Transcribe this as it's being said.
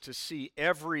to see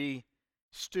every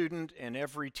student and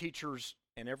every teacher's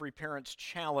and every parent's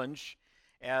challenge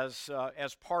as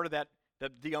part of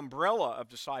the umbrella of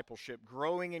discipleship,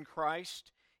 growing in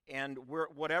Christ, and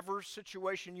whatever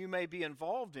situation you may be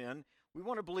involved in, we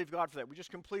want to believe God for that. We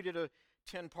just completed a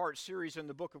 10-part series in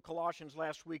the book of Colossians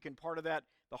last week, and part of that,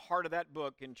 the heart of that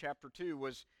book in chapter 2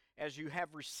 was, as you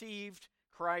have received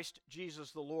Christ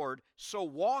Jesus the Lord, so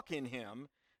walk in Him,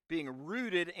 being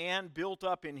rooted and built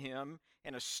up in Him,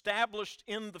 and established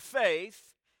in the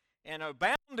faith, and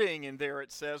abounding in there,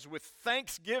 it says, with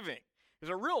thanksgiving.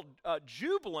 There's a real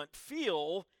jubilant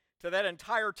feel to that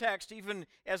entire text, even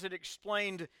as it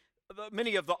explained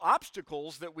many of the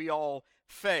obstacles that we all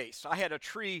face. I had a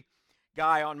tree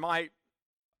guy on my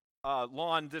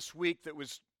lawn this week that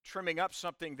was trimming up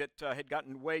something that had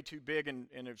gotten way too big and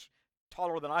it was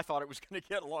taller than I thought it was going to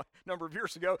get a long number of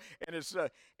years ago. And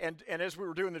as we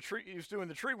were doing he was doing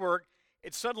the tree work,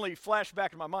 it suddenly flashed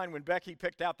back in my mind when Becky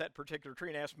picked out that particular tree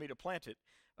and asked me to plant it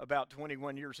about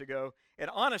 21 years ago. And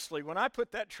honestly, when I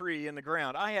put that tree in the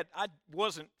ground, I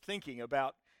wasn't thinking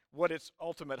about what its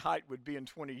ultimate height would be in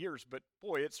 20 years, but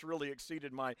boy, it's really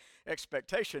exceeded my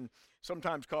expectation.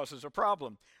 Sometimes causes a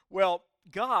problem. Well,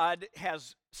 God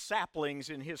has saplings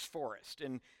in His forest.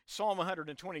 In Psalm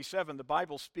 127, the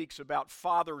Bible speaks about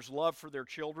fathers' love for their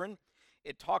children.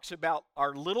 It talks about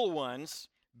our little ones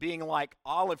being like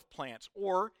olive plants,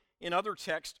 or in other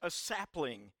texts, a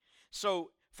sapling.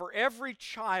 So for every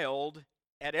child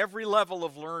at every level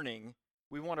of learning,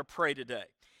 we want to pray today.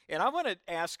 And I want to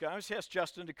ask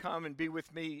Justin to come and be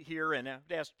with me here, and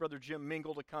I've asked Brother Jim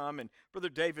Mingle to come, and Brother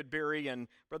David Berry, and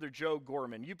Brother Joe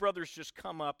Gorman. You brothers just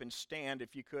come up and stand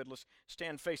if you could. Let's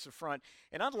stand face the front.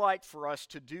 And I'd like for us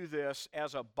to do this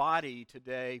as a body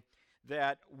today,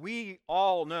 that we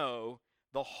all know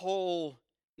the whole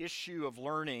issue of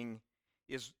learning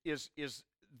is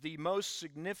the most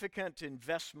significant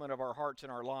investment of our hearts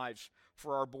and our lives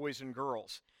for our boys and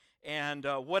girls. And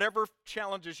whatever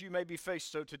challenges you may be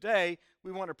faced, so today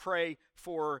we want to pray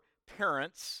for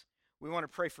parents, we want to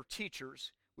pray for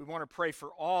teachers, we want to pray for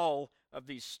all of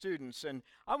these students. And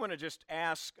I want to just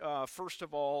ask, first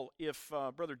of all, if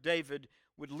Brother David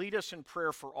would lead us in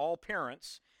prayer for all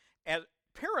parents. As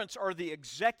parents are the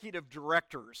executive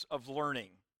directors of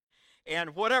learning.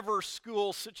 And whatever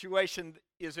school situation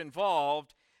is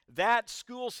involved, that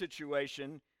school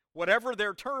situation, whatever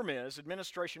their term is,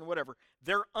 administration, whatever,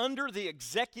 they're under the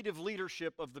executive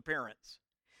leadership of the parents.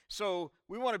 So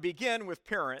we want to begin with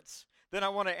parents. Then I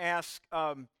want to ask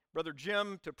Brother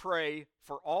Jim to pray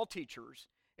for all teachers,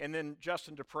 and then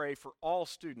Justin to pray for all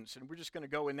students. And we're just going to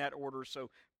go in that order.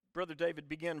 So Brother David,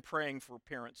 begin praying for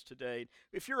parents today.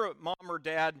 If you're a mom or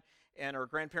dad and or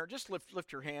grandparent, just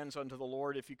lift your hands unto the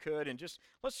Lord if you could, and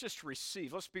let's just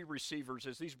receive. Let's be receivers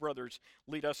as these brothers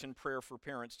lead us in prayer for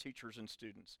parents, teachers, and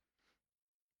students.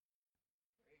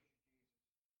 Praise you, Jesus.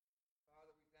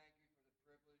 Father, we thank you for the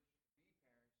privilege to be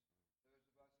parents.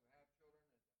 Those of us who have children,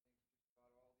 as I think just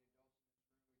about all the adults in this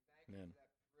room, we thank you Amen. for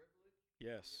that privilege to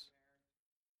Yes. be a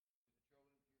parent to the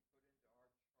children that you've put into our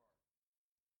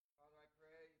charge. Father, I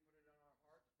pray you put it on our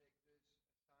heart to take this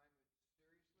assignment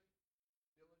seriously,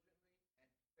 diligently,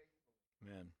 and faithfully.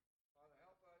 Amen. Father,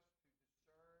 help us to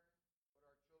discern what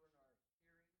our children are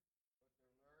hearing, what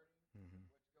they're learning, Mm-hmm.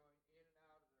 what's going in and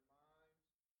out of their minds.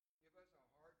 Give us a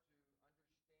heart to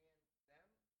understand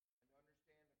them and to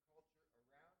understand the culture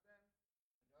around them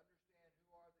and to understand who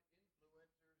are the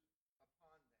influencers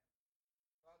upon them.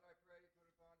 Father, I pray you put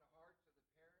upon the hearts of the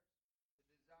parents the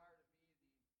desire to be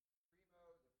the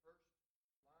first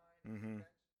line of Mm-hmm.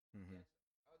 defense Mm-hmm.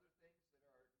 against other things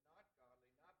that are not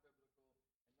godly, not biblical,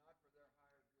 and not for their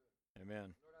higher good.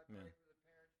 Amen. Lord, I Amen. pray for the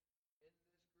parents in this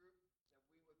group that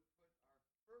we would put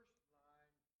our first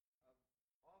line of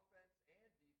offense and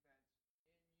defense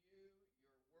in you,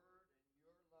 your word, and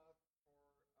your love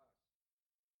for us.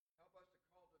 Help us to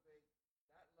cultivate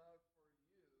that love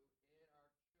for you in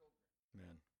our children.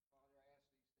 Amen. Father, I ask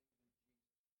these things in Jesus'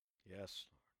 name.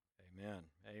 Yes, Lord. Amen.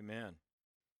 Amen.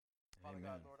 Father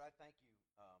Amen. God, Lord, I thank you,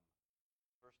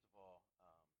 first of all,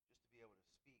 just to be able to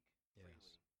speak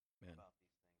Yes. freely Amen. about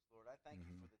these things. Lord, I thank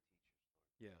you Mhm. for the teachers, Lord.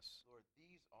 Yes. Lord,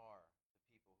 these are the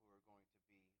people who are going to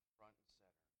be front and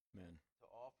center Amen. to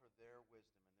offer their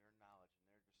wisdom and their knowledge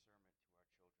and their discernment to our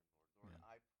children, Lord. Lord, Amen.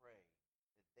 I pray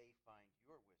that they find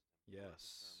your wisdom,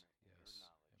 Yes. your discernment, and Yes. your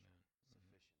knowledge Amen.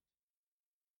 Mhm.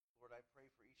 sufficient. Lord, I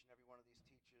pray for each and every one of these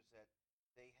teachers that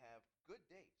they have good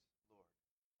days, Lord,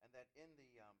 and that in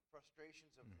the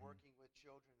frustrations of Mhm. working with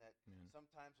children that Amen.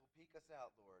 sometimes will peak us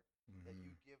out, Lord, that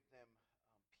you Mhm. give them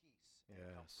peace and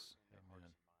Yes. comfort in their Amen.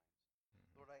 hearts and minds.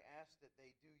 Mhm. Lord, I ask that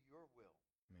they do your will,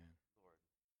 Amen. Lord.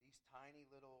 these tiny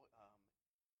little,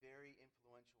 very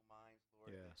influential minds,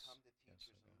 Lord, they Yes. come to Yes,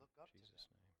 teachers oh and God. look up In to Jesus'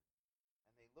 them, name. Lord,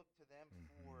 and they look to them Mhm.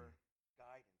 for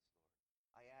guidance, Lord.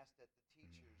 I ask that the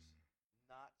teachers Mhm.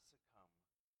 not succumb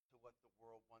to what the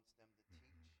world wants them to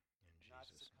teach, In not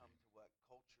Jesus' succumb name. to what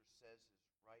culture says is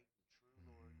right and true,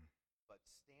 Lord, Mhm. but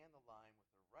stand the line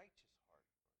with a righteous heart,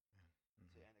 Lord,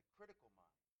 Mhm. and a critical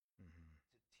mind Mhm.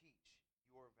 to teach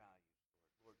your values, Lord.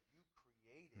 Lord, you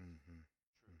created Mhm.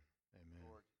 truth. Amen.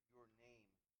 Lord, your name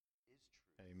is truth.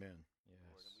 Amen. Lord,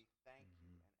 and Yes. we thank you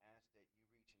Mhm. and ask that you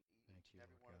reach in each Thank and you,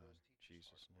 every Lord one of God. those In teachers' Jesus'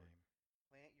 hearts, Lord. name.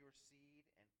 Plant your seed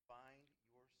and find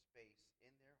your space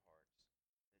in their hearts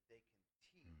that they can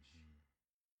teach Mhm.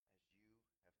 as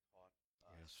you have taught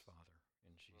us. Yes, Father.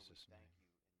 In Lord, we Jesus' thank name.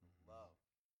 you in the Mhm. love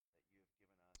that you have given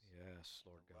us, Yes, and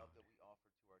Lord the love God. that we offer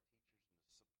to our teachers,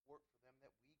 and the support for them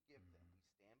that we give them. Mhm. We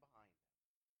stand behind them.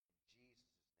 In Jesus'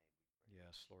 name we pray.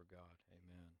 Yes, Lord God.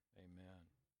 Amen. Amen.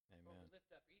 Lord, Amen. we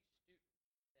lift up each student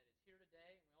that is here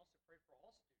today, and we also pray for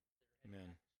all students that are heading Amen.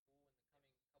 back to school in the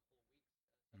coming couple of weeks.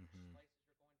 Some Mhm. places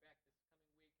are going back this coming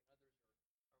week, and others are a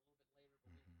little bit later. But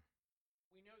Mhm.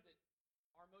 we know that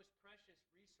our most precious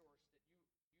resource that you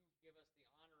give us the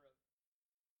honor of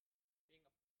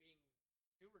being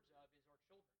stewards of is our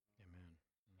children. Amen.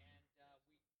 Mhm. And we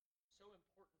so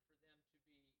important for them to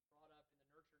be brought up in the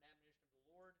nurture and admonition of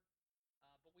the Lord.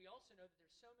 But we also know that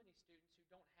there's so many students who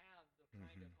don't have the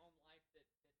kind of Mhm. home life that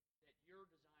your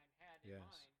design had in Yes.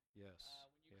 mind Yes. when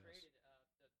you Yes. created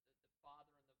the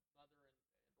father and the mother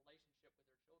and relationship with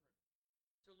their children.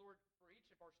 So, Lord, for each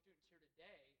of our students here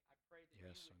today, I pray that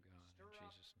Yes, you oh would God. In stir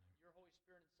up Jesus' name. your Holy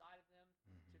Spirit inside of them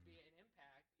to Mhm. be an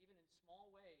impact, even in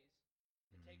small ways,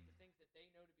 to take the things that they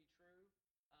know to be true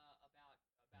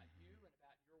about you and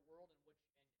about your world and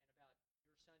and about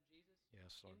your Son Jesus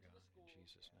Yes, Lord into God. the In schools.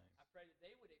 Jesus' name. I pray that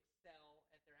they would excel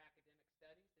at their academic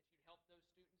studies, that you'd help those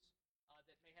students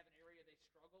that may have an area they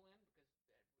struggle in, because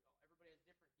everybody has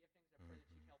different giftings. I pray that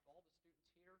you'd help all the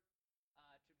students here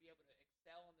to be able to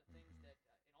excel in the things that,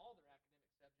 in all their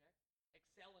academic subjects,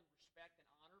 excel in respect and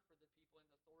honor for the people in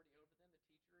authority over them,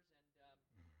 the teachers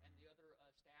and the other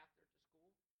staff there at the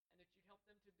school, and that you'd help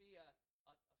them to be a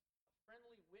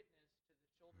friendly witness to the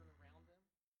children around them.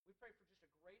 We pray for just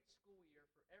a great school year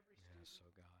for every student. Yes,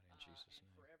 oh God. In Jesus' and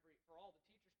name. for all the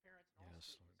teachers, parents, and all Yes,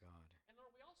 students. Lord God. And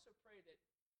Lord, we also pray that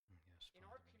Yes, in Father.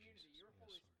 our In community, Jesus. your Yes,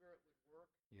 Holy Lord. Spirit would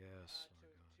work Yes,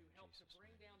 Lord God. to In help to Jesus'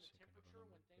 bring name. down the Sick of temperature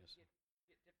when Lord. things Yes,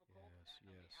 get difficult yes, in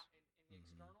yes. the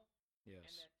external, and Yes.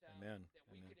 that Amen. that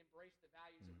we Amen. could embrace the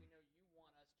values that we know you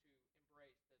want us to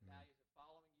embrace, the values of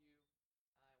following you.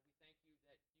 We thank you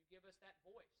that you give us that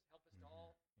voice. Help us to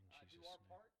all In do Jesus' our name.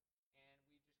 part. And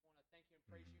we just want to thank you and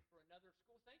praise you for another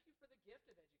school. Thank you for the gift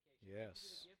of education. Yes. Thank you for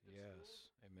the gift of schools.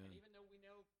 Yes. Amen. And even though we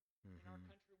know in our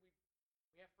country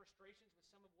we have frustrations with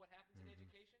some of what happens in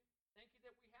education, thank you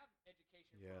that we have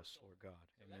education for our Yes, children. Lord God.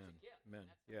 So Amen. that's a gift. Amen.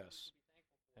 And that's something Yes. we should be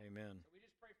thankful for. Amen. So we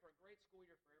just pray for a great school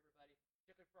year for everybody,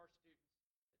 particularly for our students,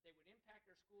 that they would impact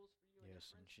their schools for you and Yes,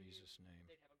 their in friends for you, Jesus' name. that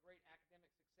they'd have a great academic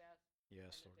success,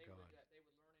 Yes, and that Lord God. they would learn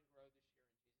and grow this year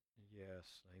in Jesus' name.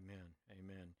 Yes, amen,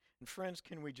 amen. And friends,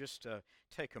 can we just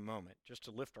take a moment just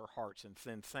to lift our hearts and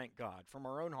then thank God from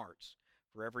our own hearts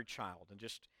for every child and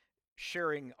just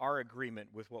sharing our agreement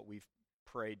with what we've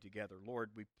prayed together.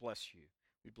 Lord, we bless you.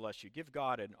 We bless you. Give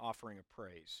God an offering of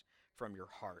praise from your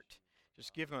heart.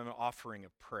 Just give him an offering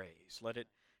of praise. Let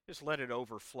it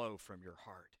overflow from your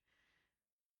heart.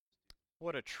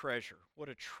 What a treasure. What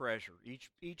a treasure.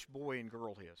 Each boy and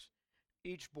girl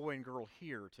each boy and girl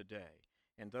here today,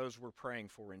 and those we're praying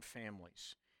for in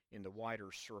families, in the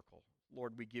wider circle.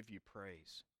 Lord, we give you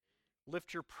praise.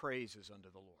 Lift your praises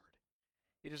unto the Lord.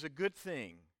 It is a good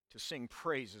thing to sing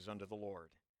praises unto the Lord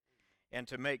and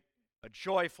to make a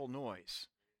joyful noise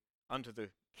unto the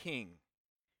King.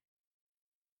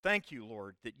 Thank you,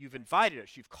 Lord, that you've invited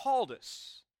us, you've called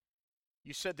us.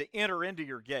 You said to enter into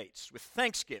your gates with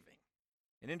thanksgiving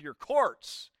and into your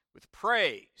courts with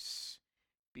praise.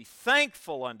 Be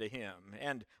thankful unto him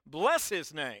and bless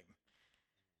his name.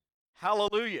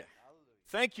 Hallelujah.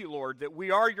 Thank you, Lord, that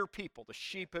we are your people, the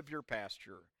sheep of your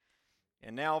pasture.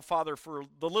 And now, Father, for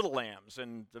the little lambs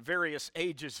and the various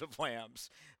ages of lambs,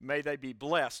 may they be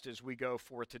blessed as we go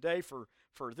forth today for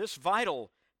this vital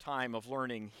time of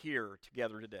learning here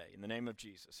together today. In the name of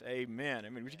Jesus, amen.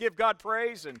 Amen. Would you give God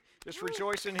praise and just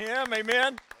rejoice in him?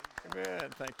 Amen. Amen.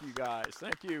 Thank you, guys.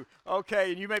 Thank you. Okay,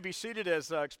 and you may be seated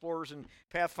as Explorers and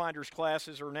Pathfinders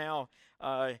classes are now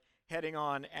heading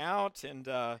on out. And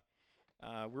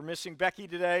we're missing Becky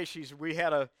today. We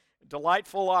had a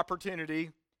delightful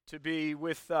opportunity to be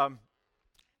with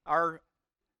our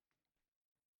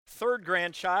third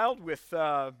grandchild with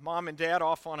Mom and Dad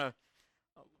off on a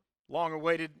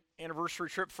long-awaited anniversary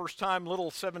trip. First time little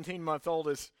 17-month-old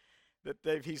is that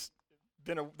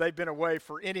they've been away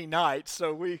for any night.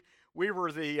 So we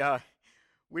were the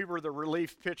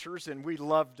relief pitchers, and we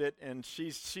loved it. And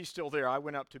she's still there. I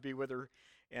went up to be with her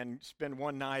and spend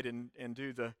one night and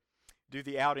do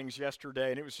the outings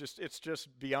yesterday, and it's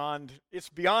just beyond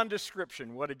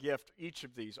description what a gift each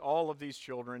of these, all of these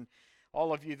children,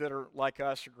 all of you that are like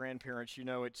us or grandparents, you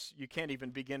know, you can't even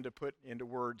begin to put into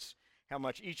words how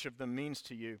much each of them means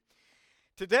to you.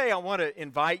 Today I want to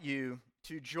invite you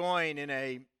to join in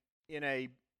a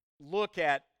look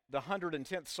at the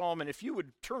 110th Psalm, and if you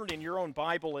would turn in your own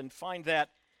Bible and find that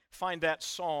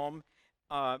psalm,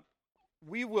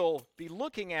 we will be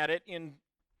looking at it in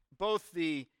both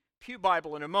the Pew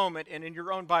Bible in a moment and in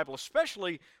your own Bible.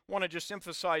 Especially want to just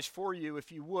emphasize for you,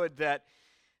 if you would, that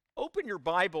open your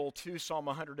Bible to Psalm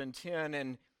 110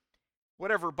 and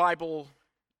whatever Bible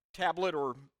tablet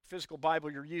or physical Bible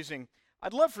you're using.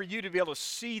 I'd love for you to be able to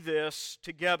see this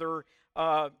together.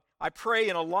 I pray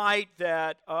in a light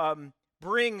that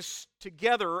brings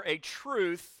together a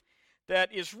truth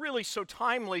that is really so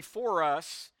timely for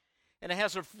us, and it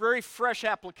has a very fresh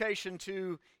application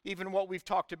to even what we've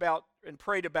talked about and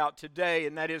prayed about today,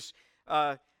 and that is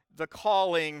the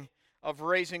calling of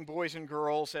raising boys and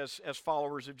girls as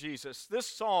followers of Jesus. This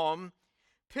psalm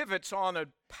pivots on a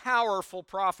powerful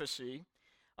prophecy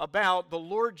about the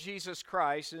Lord Jesus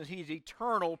Christ and his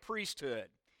eternal priesthood.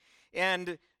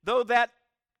 And though that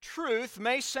truth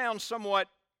may sound somewhat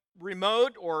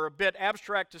remote or a bit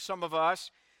abstract to some of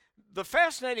us, the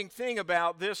fascinating thing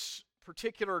about this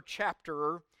particular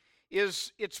chapter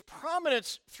is its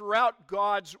prominence throughout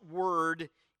God's Word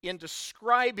in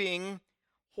describing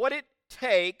what it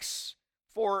takes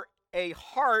for a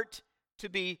heart to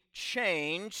be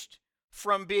changed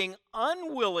from being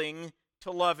unwilling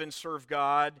to love and serve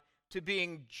God to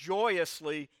being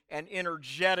joyously and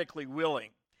energetically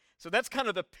willing. So that's kind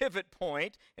of the pivot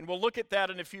point, and we'll look at that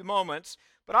in a few moments.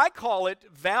 But I call it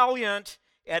valiant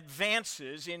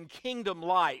advances in kingdom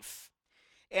life.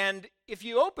 And if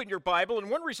you open your Bible, and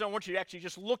one reason I want you to actually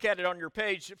just look at it on your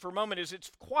page for a moment is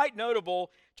it's quite notable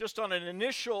just on an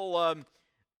initial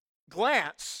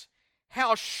glance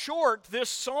how short this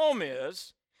psalm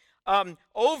is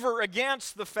over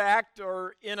against the fact,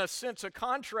 or in a sense a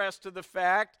contrast to the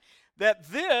fact, that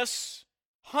this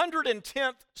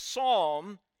 110th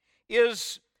psalm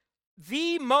is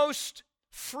the most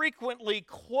frequently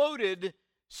quoted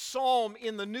psalm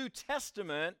in the New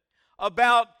Testament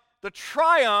about the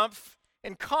triumph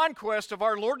and conquest of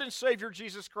our Lord and Savior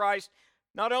Jesus Christ,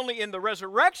 not only in the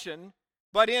resurrection,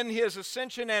 but in his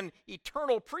ascension and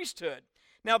eternal priesthood.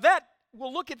 Now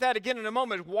we'll look at that again in a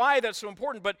moment, why that's so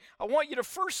important, but I want you to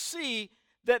first see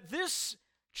that this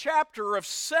chapter of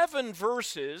 7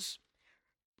 verses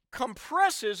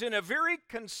compresses in a very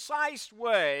concise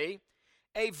way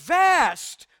a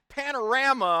vast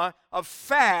panorama of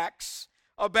facts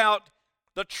about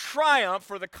the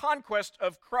triumph or the conquest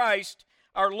of Christ,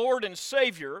 our Lord and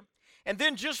Savior. And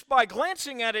then just by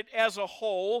glancing at it as a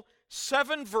whole,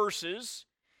 7 verses,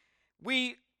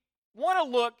 we want to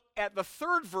look at the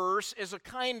third verse as a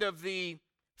kind of the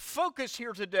focus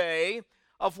here today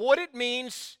of what it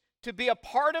means to be a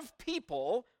part of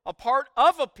people,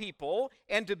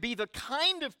 and to be the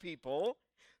kind of people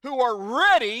who are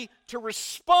ready to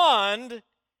respond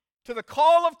to the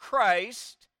call of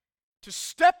Christ to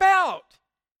step out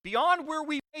beyond where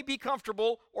we may be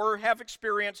comfortable or have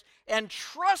experience and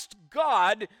trust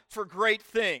God for great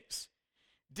things.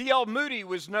 D.L. Moody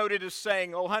was noted as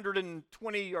saying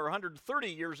 120 or 130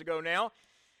 years ago now,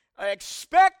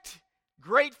 expect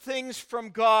great things from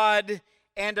God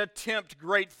and attempt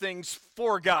great things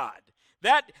for God.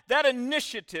 That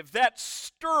initiative, that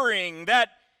stirring, that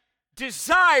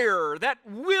desire, that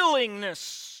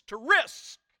willingness to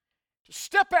risk, to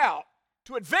step out,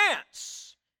 to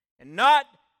advance, and not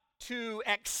to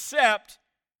accept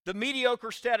the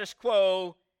mediocre status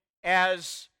quo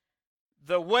as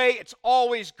the way it's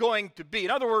always going to be.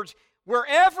 In other words,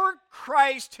 wherever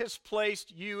Christ has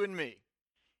placed you and me,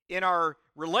 in our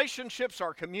relationships,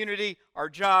 our community, our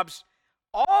jobs,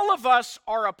 all of us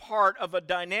are a part of a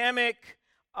dynamic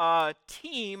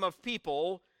team of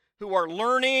people who are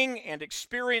learning and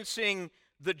experiencing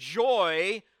the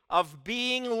joy of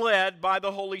being led by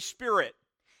the Holy Spirit.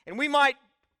 And we might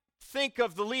think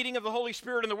of the leading of the Holy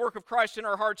Spirit and the work of Christ in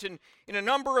our hearts in a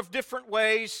number of different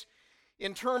ways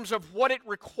in terms of what it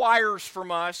requires from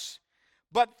us.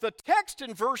 But the text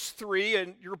in verse 3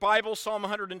 in your Bible, Psalm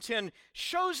 110,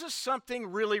 shows us something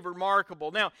really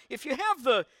remarkable. Now, if you have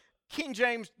the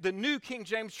the New King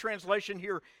James translation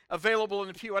here available in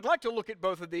the pew. I'd like to look at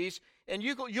both of these, and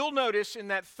you'll notice in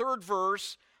that third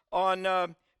verse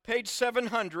on page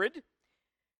 700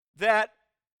 that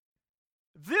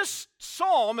this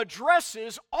psalm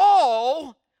addresses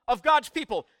all of God's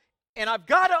people. And I've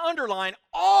got to underline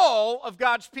all of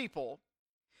God's people,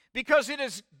 because it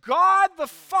is God the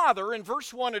Father in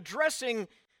verse 1 addressing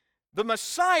the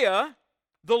Messiah,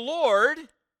 the Lord,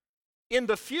 in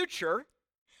the future,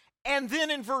 and then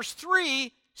in verse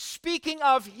 3, speaking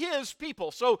of his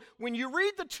people. So when you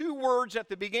read the two words at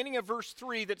the beginning of verse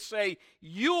 3 that say,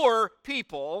 your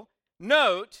people,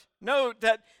 note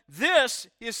that this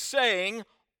is saying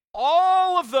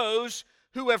all of those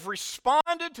who have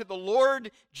responded to the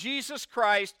Lord Jesus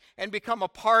Christ and become a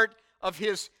part of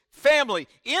his family.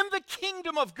 In the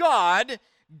kingdom of God,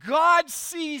 God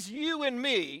sees you and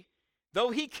me.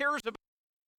 Though he cares about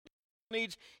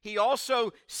needs, he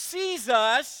also sees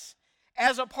us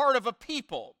as a part of a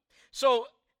people. So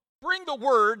bring the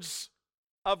words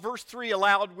of verse 3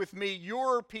 aloud with me,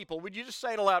 your people. Would you just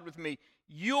say it aloud with me?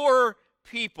 Your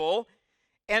people.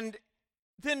 And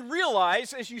then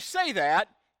realize as you say that,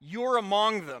 you're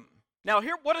among them. Now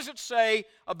here, what does it say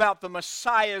about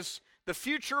the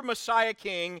future Messiah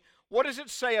King? What does it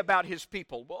say about his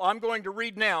people? Well, I'm going to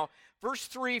read now verse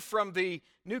 3 from the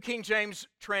New King James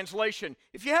translation.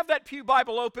 If you have that pew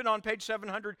Bible open on page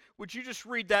 700, would you just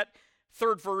read that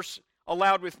third verse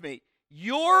aloud with me?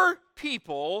 Your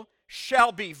people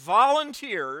shall be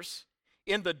volunteers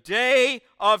in the day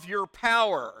of your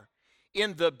power,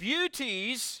 in the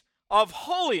beauties of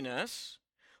holiness.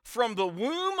 From the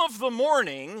womb of the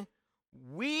morning,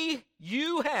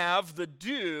 you have the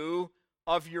dew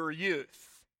of your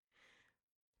youth.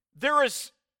 There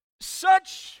is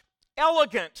such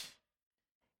elegant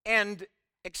and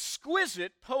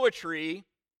exquisite poetry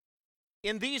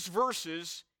in these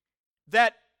verses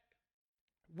that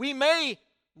we may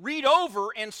read over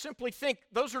and simply think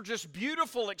those are just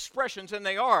beautiful expressions, and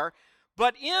they are,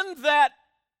 but in that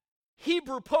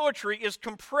Hebrew poetry is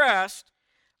compressed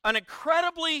an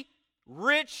incredibly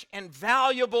rich and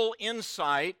valuable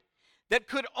insight that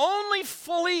could only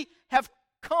fully have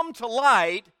come to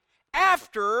light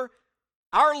after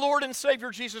our Lord and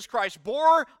Savior Jesus Christ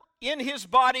bore in his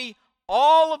body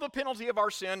all of the penalty of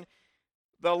our sin,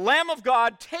 the Lamb of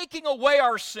God taking away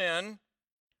our sin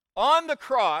on the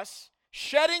cross,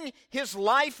 shedding his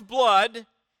lifeblood,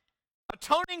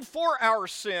 atoning for our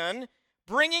sin,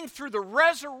 bringing through the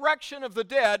resurrection of the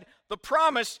dead the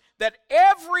promise that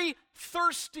every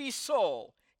thirsty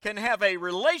soul can have a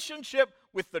relationship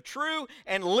with the true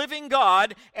and living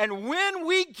God. And when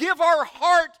we give our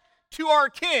heart to our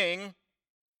King,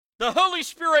 the Holy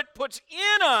Spirit puts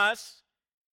in us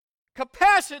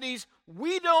capacities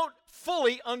we don't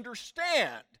fully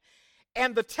understand.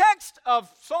 And the text of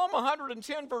Psalm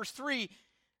 110 verse 3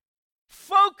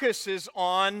 focuses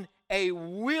on a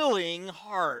willing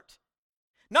heart.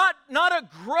 Not a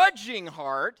grudging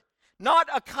heart, not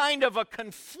a kind of a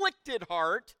conflicted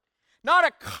heart, not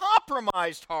a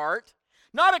compromised heart,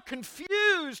 not a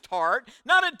confused heart,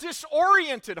 not a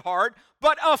disoriented heart,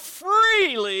 but a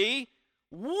freely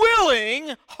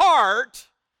willing heart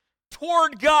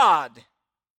toward God.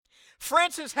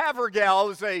 Frances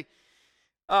Havergal is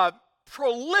a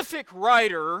prolific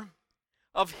writer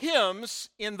of hymns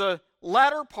in the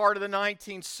latter part of the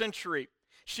 19th century.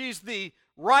 She's the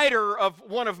writer of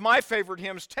one of my favorite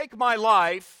hymns, Take My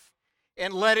Life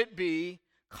and Let It Be,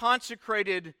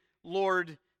 consecrated,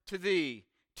 Lord, to Thee.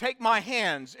 Take my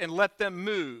hands and let them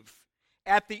move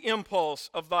at the impulse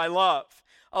of Thy love.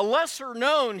 A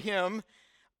lesser-known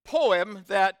poem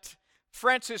that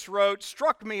Frances wrote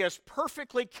struck me as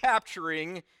perfectly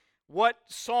capturing what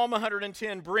Psalm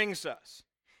 110 brings us.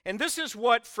 And this is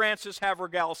what Frances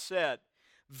Havergal said: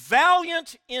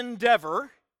 valiant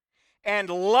endeavor and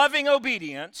loving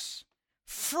obedience,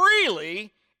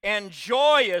 freely and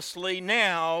joyously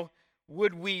now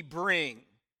would we bring.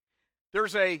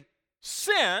 There's a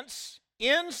sense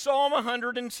in Psalm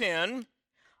 110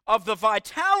 of the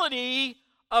vitality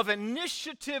of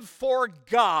initiative for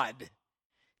God,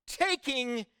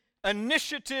 taking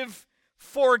initiative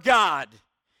for God,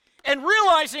 and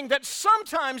realizing that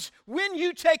sometimes when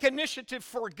you take initiative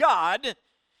for God,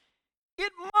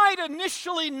 it might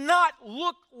initially not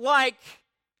look like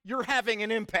you're having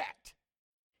an impact.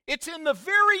 It's in the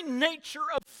very nature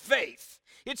of faith.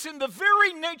 It's in the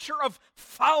very nature of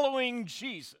following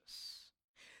Jesus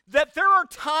that there are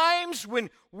times when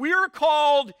we're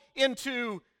called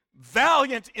into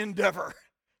valiant endeavor,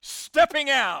 stepping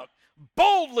out,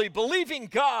 boldly believing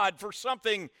God for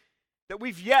something that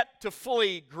we've yet to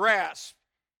fully grasp.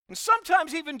 And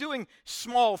sometimes even doing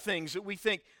small things that we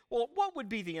think, well, what would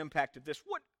be the impact of this?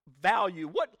 What value,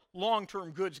 what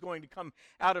long-term good is going to come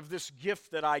out of this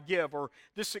gift that I give, or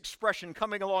this expression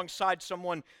coming alongside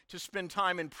someone to spend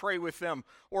time and pray with them,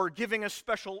 or giving a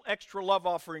special extra love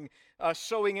offering,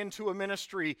 sowing into a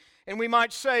ministry. And we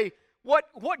might say,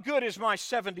 what good is my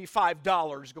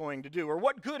 $75 going to do? Or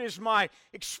what good is my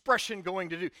expression going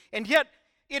to do? And yet,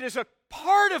 it is a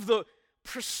part of the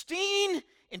pristine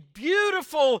and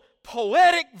beautiful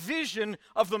poetic vision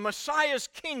of the Messiah's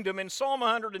kingdom in Psalm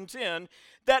 110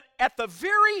 that at the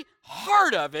very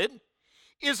heart of it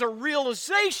is a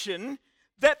realization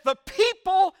that the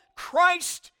people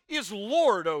Christ is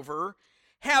Lord over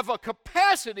have a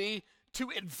capacity to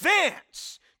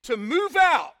advance, to move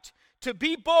out, to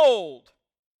be bold.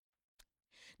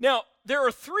 Now, there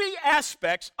are three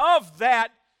aspects of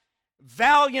that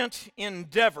valiant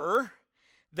endeavor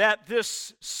that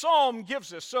this psalm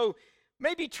gives us. So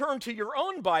maybe turn to your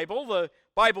own Bible, the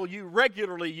Bible you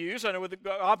regularly use. I know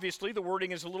obviously the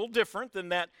wording is a little different than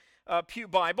that Pew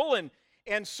Bible,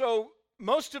 and so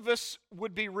most of us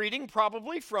would be reading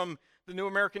probably from the New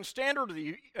American Standard, or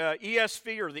the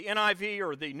ESV, or the NIV,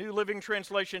 or the New Living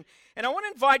Translation. And I want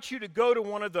to invite you to go to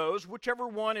one of those, whichever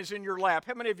one is in your lap.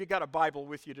 How many of you got a Bible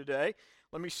with you today?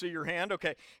 Let me see your hand.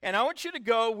 Okay. And I want you to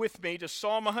go with me to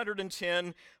Psalm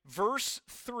 110, verse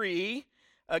 3,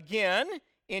 again,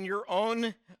 in your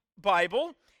own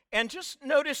Bible. And just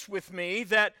notice with me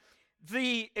that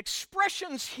the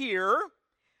expressions here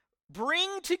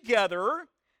bring together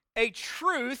a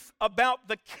truth about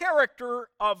the character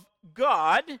of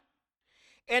God.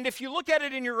 And if you look at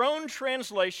it in your own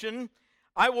translation,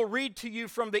 I will read to you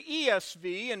from the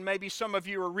ESV, and maybe some of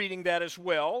you are reading that as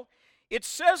well. It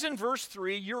says in verse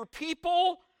 3, your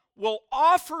people will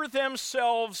offer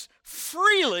themselves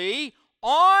freely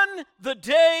on the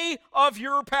day of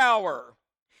your power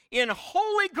in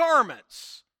holy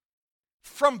garments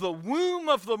from the womb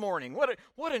of the morning.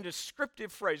 What a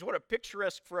descriptive phrase. What a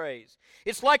picturesque phrase.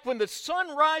 It's like when the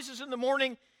sun rises in the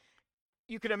morning.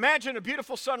 You can imagine a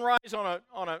beautiful sunrise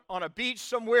on a beach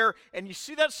somewhere, and you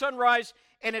see that sunrise,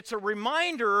 and it's a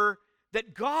reminder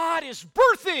that God is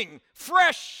birthing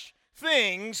fresh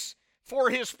things for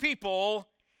his people,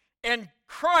 and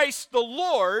Christ the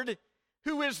Lord,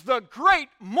 who is the great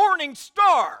morning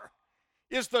star,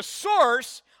 is the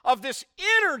source of this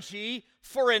energy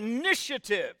for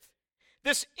initiative,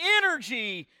 this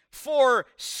energy for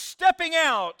stepping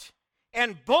out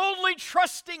and boldly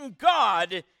trusting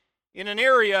God in an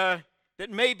area that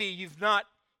maybe you've not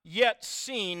yet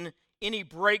seen any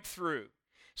breakthrough.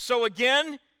 So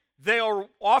again, they'll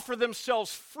offer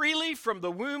themselves freely from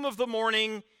the womb of the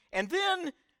morning. And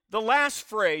then the last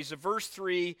phrase of verse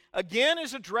 3 again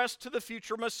is addressed to the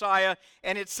future Messiah,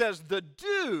 and it says, the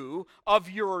dew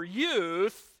of your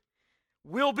youth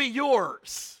will be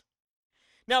yours.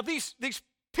 Now, these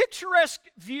picturesque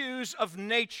views of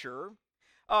nature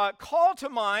call to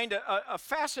mind a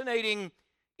fascinating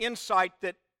insight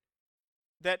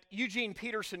that Eugene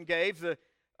Peterson gave, the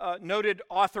noted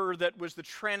author that was the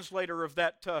translator of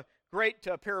that great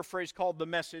paraphrase called The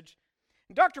Message.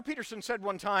 And Dr. Peterson said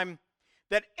one time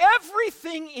that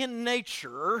everything in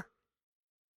nature,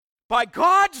 by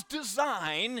God's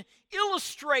design,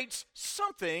 illustrates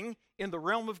something in the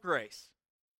realm of grace.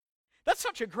 That's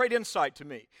such a great insight to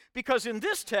me, because in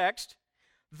this text,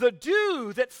 the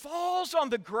dew that falls on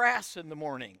the grass in the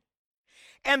morning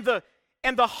and the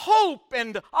hope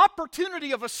and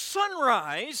opportunity of a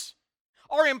sunrise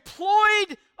are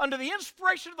employed under the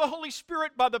inspiration of the Holy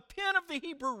Spirit by the pen of the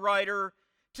Hebrew writer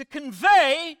to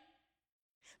convey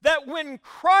that when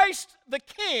Christ the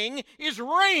King is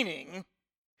reigning,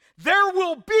 there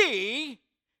will be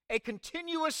a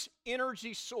continuous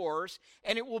energy source,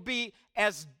 and it will be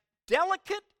as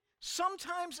delicate,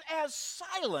 sometimes as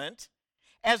silent,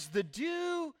 as the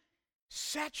dew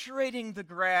saturating the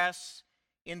grass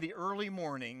in the early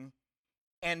morning,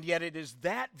 and yet it is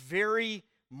that very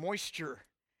moisture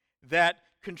that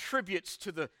contributes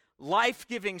to the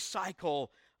life-giving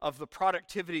cycle of the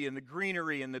productivity and the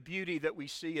greenery and the beauty that we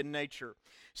see in nature.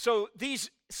 So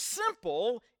these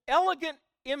simple, elegant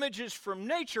images from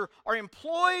nature are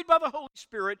employed by the Holy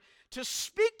Spirit to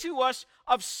speak to us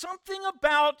of something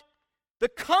about the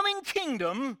coming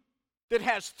kingdom that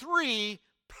has three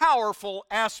powerful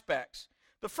aspects.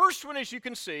 The first one, as you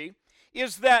can see,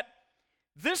 is that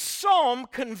this psalm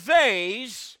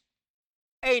conveys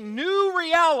a new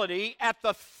reality at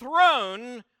the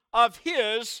throne of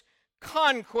his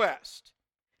conquest.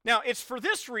 Now, it's for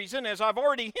this reason, as I've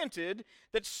already hinted,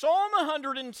 that Psalm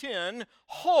 110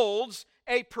 holds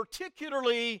a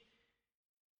particularly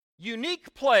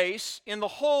unique place in the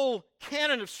whole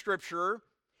canon of Scripture,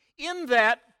 in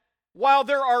that while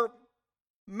there are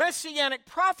messianic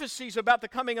prophecies about the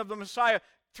coming of the Messiah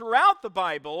throughout the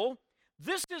Bible,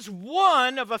 this is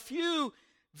one of a few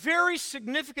very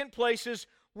significant places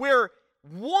where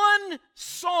one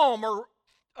psalm or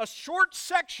a short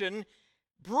section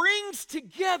brings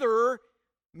together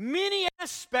many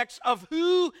aspects of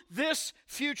who this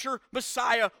future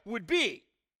Messiah would be.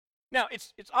 Now,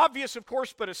 it's obvious, of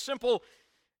course, but a simple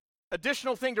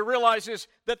additional thing to realize is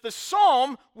that the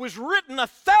psalm was written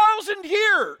 1,000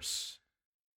 years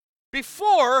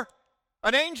before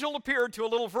an angel appeared to a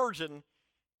little virgin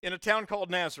in a town called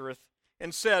Nazareth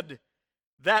and said,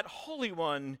 "That Holy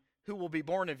One who will be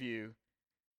born of you,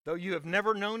 though you have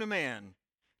never known a man,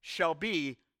 shall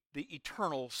be the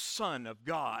eternal Son of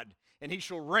God, and he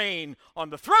shall reign on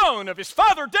the throne of his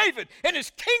father David, and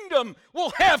his kingdom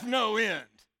will have no end."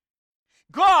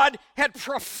 God had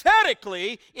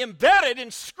prophetically embedded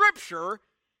in Scripture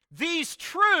these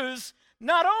truths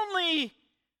not only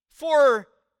for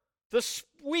the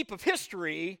sweep of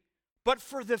history, but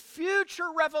for the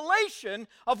future revelation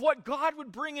of what God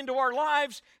would bring into our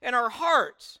lives and our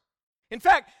hearts. In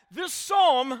fact, this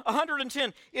Psalm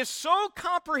 110 is so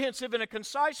comprehensive in a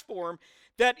concise form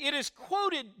that it is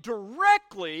quoted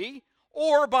directly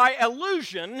or by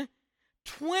allusion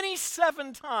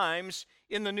 27 times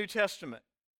in the New Testament.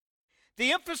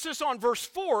 The emphasis on verse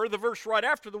 4, the verse right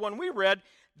after the one we read,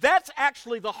 that's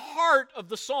actually the heart of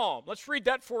the psalm. Let's read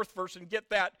that fourth verse and get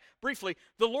that briefly.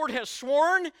 "The Lord has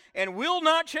sworn and will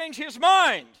not change his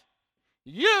mind.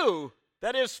 You,"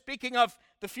 that is speaking of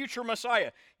the future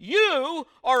Messiah, "you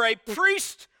are a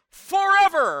priest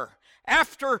forever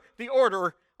after the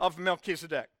order of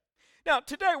Melchizedek." Now,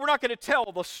 today we're not going to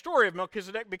tell the story of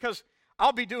Melchizedek because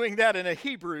I'll be doing that in a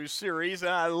Hebrews series,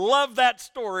 and I love that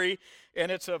story,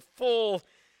 and it's a full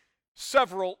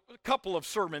couple of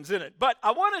sermons in it. But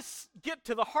I want to get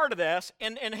to the heart of this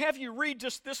and have you read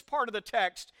just this part of the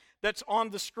text that's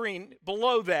on the screen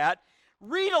below that.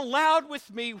 Read aloud with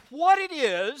me what it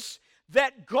is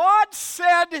that God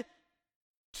said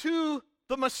to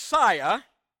the Messiah,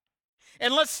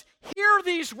 and let's hear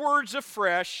these words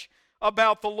afresh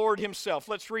about the Lord himself.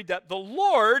 Let's read that. "The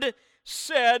Lord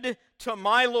said to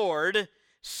my Lord,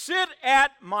 sit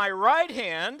at my right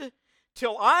hand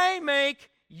till I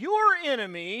make your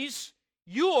enemies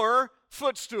your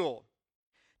footstool."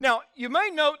 Now, you may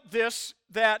note this,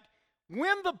 that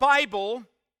when the Bible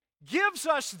gives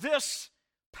us this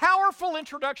powerful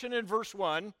introduction in verse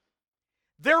 1,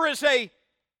 there is a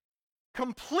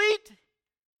complete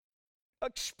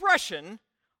expression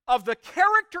of the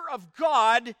character of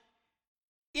God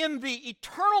in the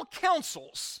eternal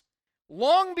counsels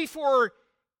long before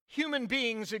human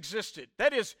beings existed.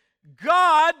 That is,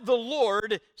 God the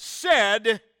Lord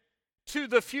said to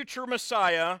the future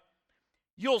Messiah,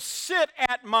 "You'll sit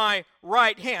at my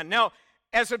right hand." Now,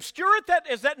 as obscure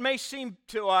as that may seem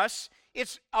to us,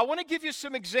 I want to give you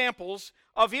some examples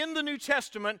of in the New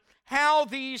Testament how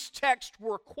these texts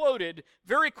were quoted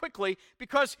very quickly,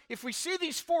 because if we see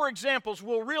these four examples,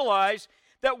 we'll realize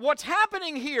that what's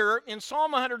happening here in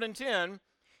Psalm 110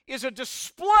 is a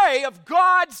display of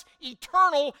God's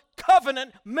eternal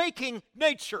covenant-making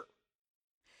nature.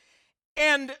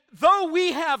 And though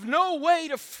we have no way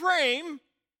to frame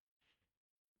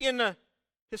in a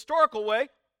historical way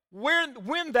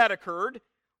when that occurred,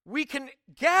 we can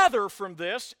gather from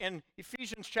this in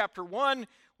Ephesians chapter 1,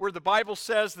 where the Bible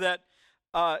says that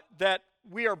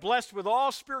we are blessed with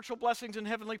all spiritual blessings in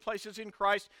heavenly places in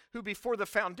Christ, who before the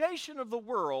foundation of the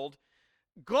world,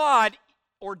 God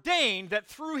ordained that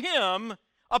through him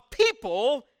a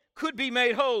people could be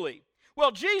made holy.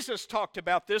 Well, Jesus talked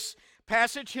about this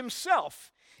passage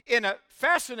himself in a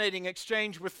fascinating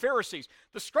exchange with Pharisees.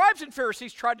 The scribes and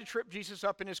Pharisees tried to trip Jesus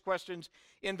up in his questions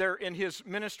in his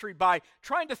ministry by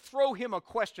trying to throw him a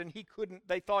question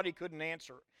they thought he couldn't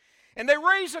answer. And they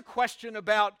raise a question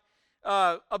about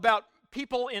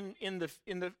people in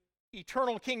the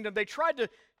eternal kingdom. They tried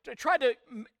to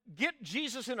get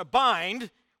Jesus in a bind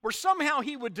where somehow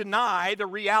he would deny the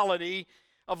reality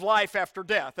of life after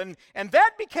death. And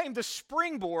that became the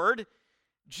springboard,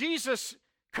 Jesus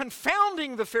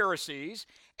confounding the Pharisees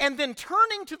and then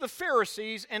turning to the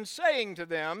Pharisees and saying to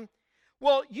them,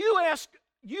 "Well, you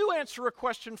answer a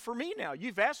question for me now.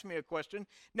 You've asked me a question.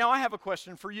 Now I have a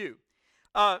question for you."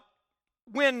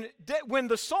 When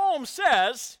the psalm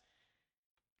says,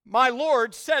 the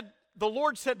Lord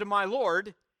said to my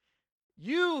Lord,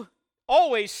 you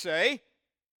always say,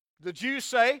 the Jews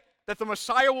say, that the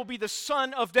Messiah will be the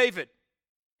son of David.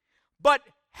 But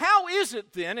how is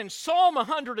it then in Psalm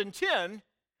 110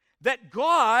 that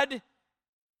God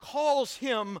calls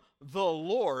him the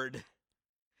Lord.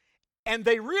 And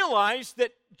they realized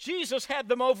that Jesus had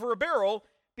them over a barrel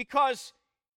because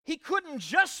he couldn't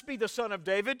just be the son of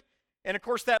David. And of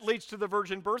course, that leads to the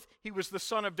virgin birth. He was the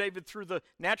son of David through the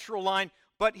natural line,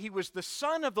 but he was the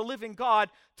son of the living God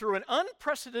through an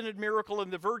unprecedented miracle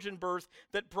in the virgin birth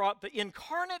that brought the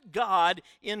incarnate God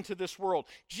into this world.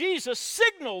 Jesus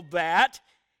signaled that,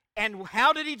 and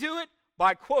how did he do it?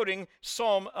 By quoting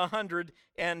Psalm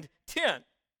 110.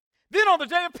 Then on the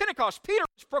day of Pentecost, Peter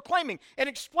is proclaiming and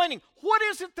explaining, what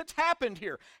is it that's happened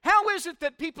here? How is it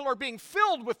that people are being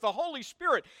filled with the Holy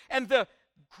Spirit, and the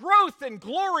growth and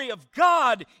glory of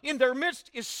God in their midst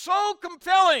is so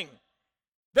compelling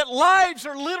that lives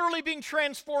are literally being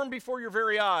transformed before your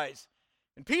very eyes?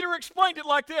 And Peter explained it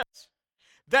like this,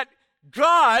 that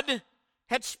God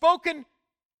had spoken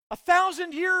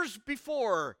 1,000 years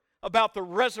before about the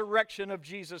resurrection of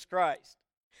Jesus Christ.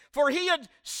 For he had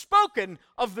spoken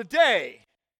of the day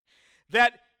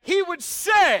that he would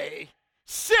say,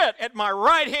 sit at my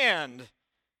right hand,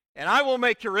 and I will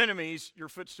make your enemies your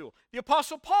footstool. The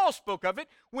Apostle Paul spoke of it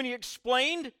when he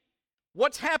explained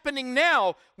what's happening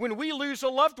now when we lose a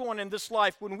loved one in this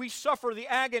life, when we suffer the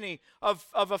agony of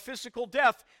a physical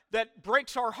death that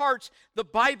breaks our hearts. The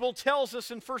Bible tells us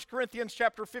in 1 Corinthians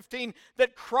chapter 15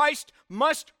 that Christ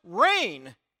must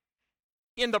reign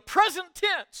in the present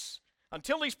tense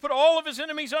until he's put all of his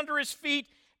enemies under his feet,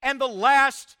 and the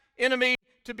last enemy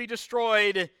to be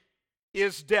destroyed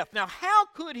is death. Now, how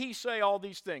could he say all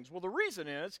these things? Well, the reason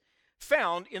is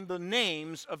found in the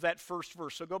names of that first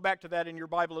verse. So go back to that in your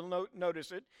Bible and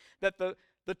notice it, that the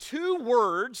two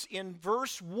words in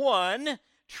verse 1,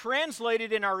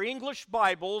 translated in our English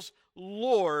Bibles,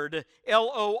 Lord,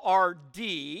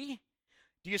 L-O-R-D.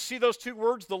 Do you see those two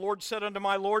words? The Lord said unto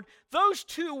my Lord. Those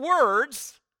two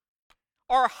words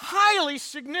are highly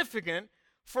significant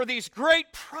for these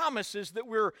great promises that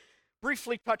we're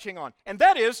briefly touching on. And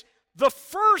that is, the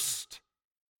first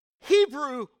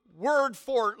Hebrew word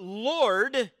for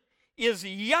Lord is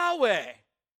Yahweh.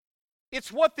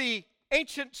 It's what the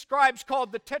ancient scribes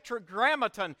called the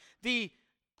Tetragrammaton, the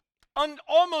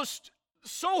almost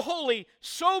so holy,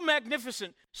 so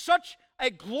magnificent, such a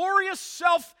glorious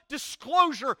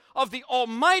self-disclosure of the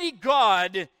Almighty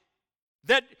God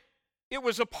that it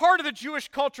was a part of the Jewish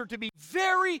culture to be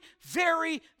very,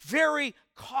 very, very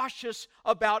cautious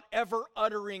about ever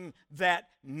uttering that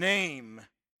name,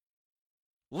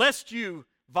 lest you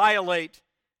violate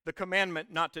the commandment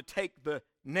not to take the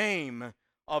name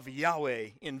of Yahweh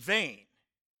in vain.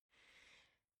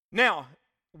 Now,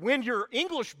 when your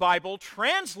English Bible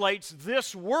translates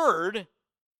this word,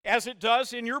 as it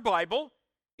does in your Bible,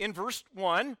 in verse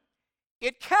 1,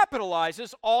 it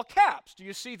capitalizes all caps. Do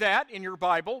you see that in your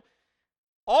Bible?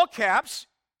 All caps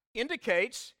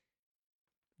indicates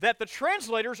that the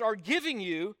translators are giving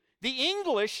you the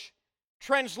English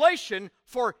translation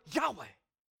for Yahweh,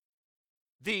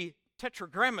 the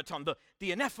Tetragrammaton,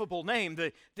 the ineffable name,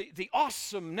 the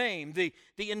awesome name, the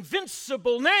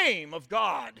invincible name of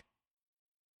God.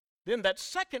 Then that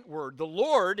second word, the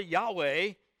Lord,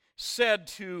 Yahweh, said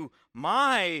to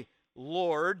my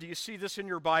Lord, do you see this in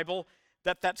your Bible?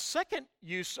 That second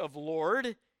use of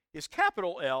Lord is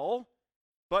capital L,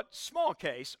 but small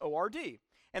case, O-R-D.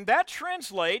 And that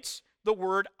translates the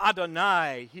word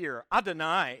Adonai here,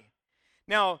 Adonai.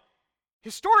 Now,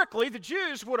 historically, the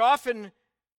Jews would often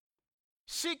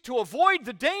seek to avoid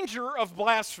the danger of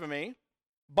blasphemy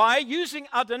by using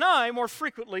Adonai more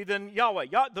frequently than Yahweh.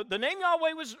 The name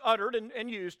Yahweh was uttered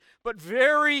and used, but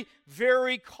very,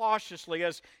 very cautiously,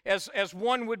 as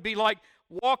one would be like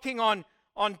walking on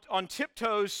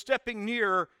tiptoes, stepping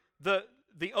near the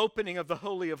opening of the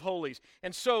Holy of Holies.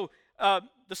 And so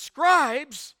the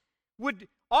scribes would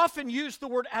often use the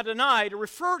word Adonai to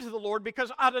refer to the Lord, because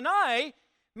Adonai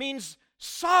means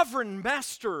sovereign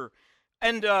master,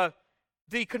 and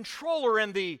the controller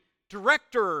and the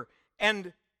director,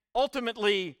 and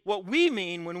ultimately what we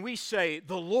mean when we say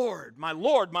the Lord,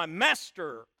 my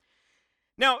master.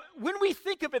 Now, when we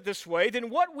think of it this way, then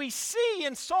what we see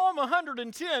in Psalm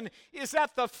 110 is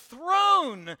that the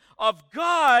throne of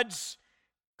God's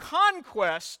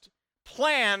conquest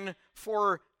plan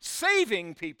for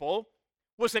saving people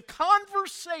was a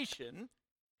conversation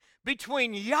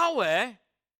between Yahweh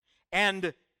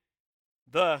and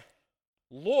the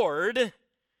Lord,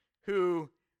 who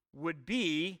would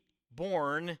be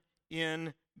born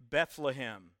in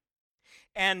Bethlehem.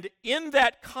 And in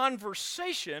that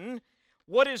conversation,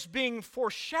 what is being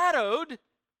foreshadowed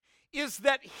is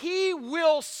that he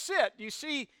will sit. You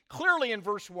see clearly in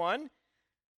verse 1,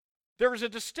 there is a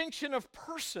distinction of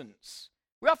persons.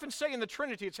 We often say in the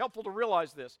Trinity, it's helpful to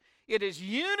realize this. It is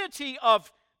unity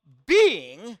of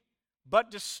being,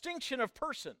 but distinction of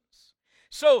persons.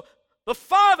 So the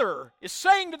Father is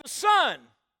saying to the Son,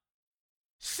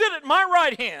 sit at my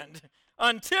right hand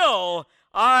until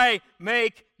I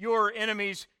make your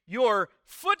enemies your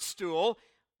footstool.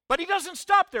 But he doesn't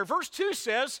stop there. Verse 2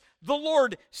 says, the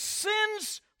Lord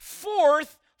sends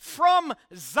forth from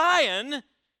Zion,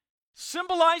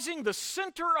 symbolizing the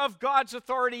center of God's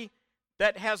authority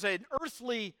that has an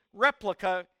earthly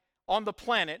replica on the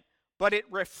planet, but it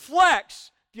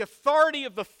reflects the authority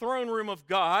of the throne room of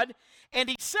God. And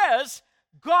he says,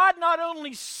 God not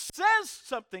only says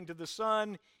something to the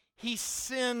Son, he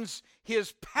sends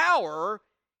his power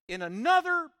in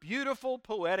another beautiful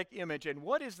poetic image. And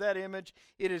what is that image?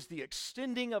 It is the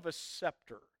extending of a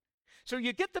scepter. So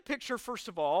you get the picture, first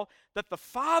of all, that the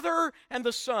Father and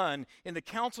the Son in the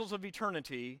councils of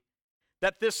eternity,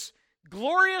 that this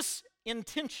glorious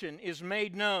intention is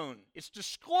made known. It's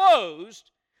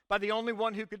disclosed by the only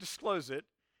one who could disclose it,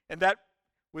 and that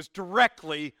was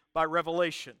directly by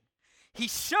revelation. He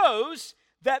shows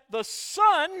that the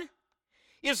Son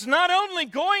is not only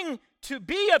going to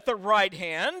be at the right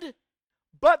hand,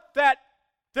 but that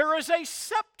there is a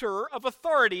scepter of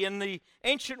authority. In the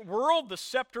ancient world, the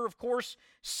scepter, of course,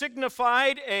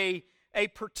 signified a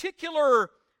particular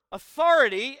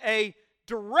authority, a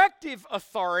directive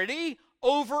authority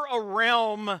over a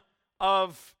realm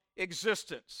of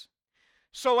existence.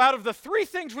 So out of the three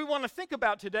things we want to think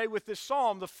about today with this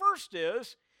psalm, the first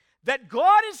is that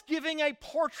God is giving a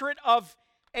portrait of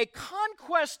a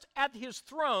conquest at his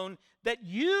throne that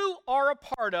you are a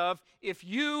part of if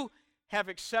you have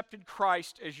accepted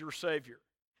Christ as your Savior.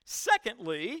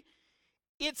 Secondly,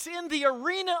 it's in the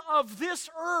arena of this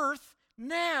earth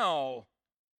now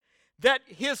that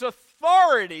his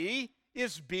authority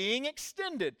is being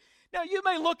extended. Now, you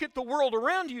may look at the world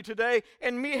around you today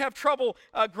and may have trouble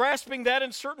grasping that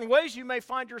in certain ways. You may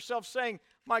find yourself saying,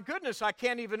 my goodness, I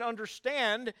can't even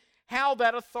understand how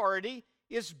that authority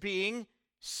is being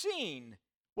seen.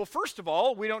 Well, first of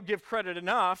all, we don't give credit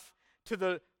enough to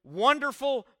the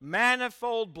wonderful,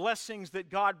 manifold blessings that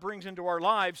God brings into our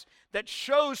lives that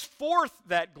shows forth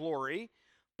that glory.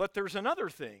 But there's another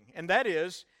thing, and that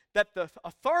is that the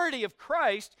authority of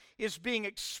Christ is being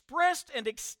expressed and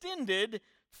extended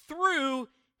through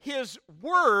his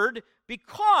word,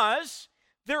 because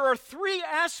there are three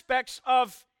aspects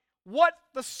of what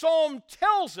the psalm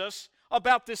tells us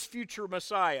about this future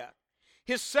Messiah.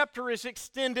 His scepter is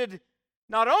extended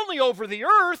not only over the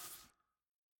earth,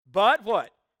 but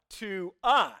what? To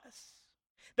us.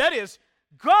 That is,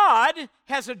 God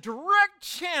has a direct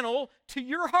channel to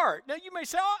your heart. Now you may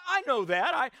say, oh, I know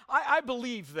that. I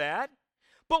believe that.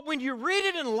 But when you read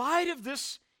it in light of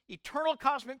this eternal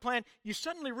cosmic plan, you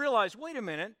suddenly realize, wait a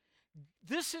minute,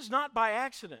 this is not by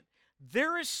accident.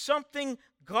 There is something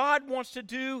God wants to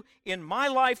do in my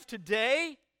life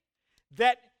today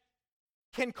that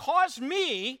can cause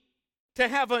me to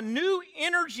have a new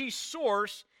energy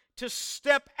source to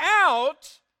step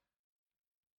out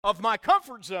of my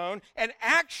comfort zone and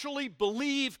actually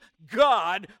believe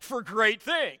God for great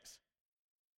things.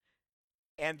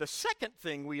 And the second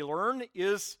thing we learn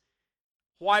is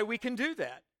why we can do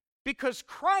that. Because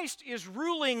Christ is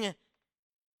ruling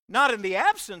not in the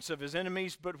absence of his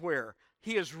enemies, but where?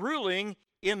 He is ruling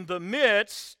in the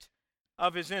midst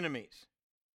of his enemies.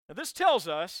 Now, this tells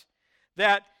us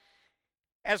that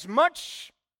as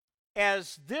much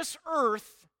as this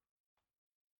earth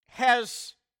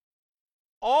has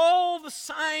all the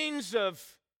signs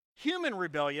of human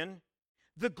rebellion,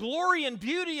 the glory and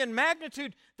beauty and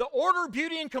magnitude, the order,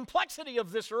 beauty, and complexity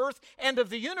of this earth and of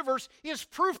the universe is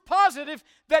proof positive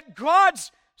that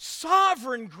God's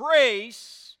sovereign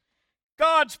grace,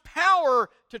 God's power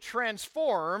to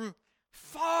transform,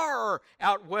 far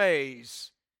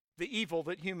outweighs the evil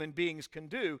that human beings can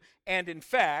do. And in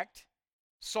fact,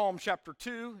 Psalm chapter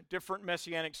 2, different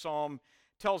messianic psalm,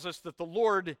 tells us that the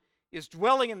Lord is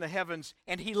dwelling in the heavens,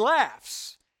 and he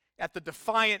laughs at the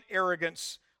defiant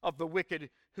arrogance of the wicked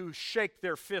who shake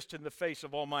their fist in the face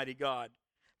of Almighty God.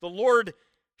 The Lord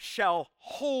shall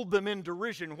hold them in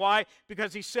derision. Why?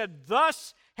 Because he said,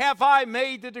 thus have I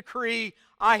made the decree,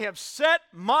 I have set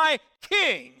my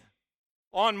king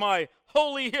on my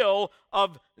holy hill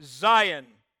of Zion.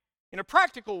 In a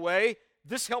practical way,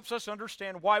 this helps us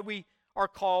understand why we are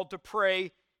called to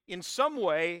pray in some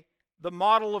way the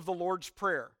model of the Lord's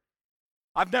Prayer.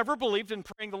 I've never believed in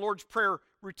praying the Lord's Prayer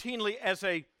routinely as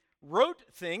a rote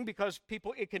thing, because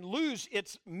it can lose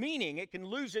its meaning, it can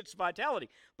lose its vitality.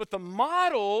 But the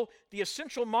model, the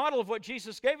essential model of what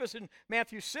Jesus gave us in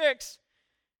Matthew 6,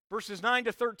 verses 9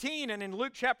 to 13, and in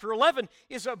Luke chapter 11,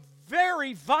 is a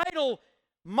very vital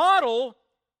model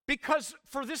Because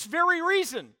for this very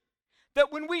reason,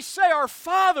 that when we say, Our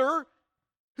Father,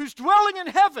 who's dwelling in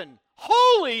heaven,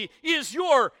 holy is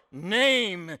your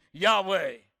name,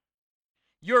 Yahweh.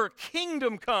 Your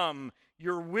kingdom come,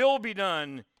 your will be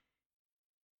done,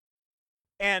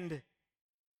 and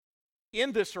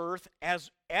in this earth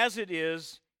as it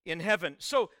is in heaven.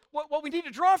 So what we need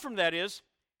to draw from that is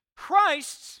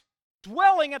Christ's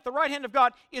dwelling at the right hand of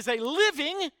God is a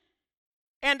living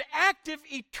and active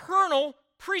eternal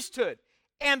priesthood.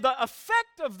 And the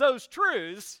effect of those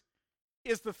truths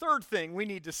is the third thing we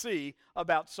need to see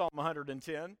about Psalm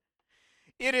 110.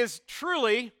 It is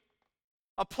truly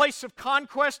a place of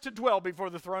conquest to dwell before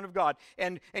the throne of God.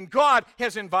 And God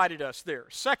has invited us there.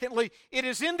 Secondly, it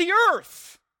is in the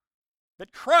earth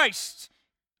that Christ's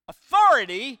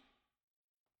authority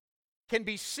can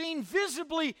be seen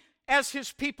visibly as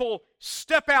his people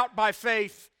step out by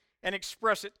faith and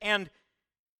express it. And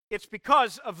it's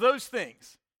because of those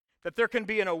things that there can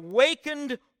be an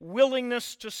awakened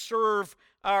willingness to serve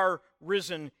our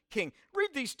risen King. Read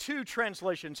these two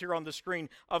translations here on the screen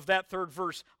of that third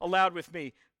verse aloud with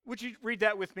me. Would you read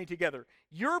that with me together?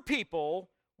 Your people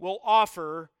will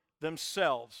offer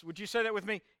themselves. Would you say that with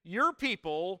me? Your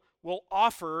people will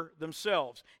offer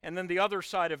themselves. And then the other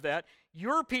side of that,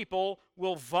 your people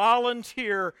will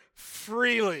volunteer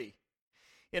freely.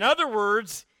 In other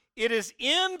words, it is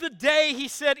in the day, he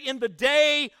said, in the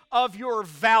day of your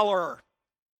valor.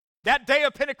 That day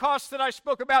of Pentecost that I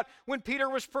spoke about when Peter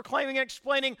was proclaiming and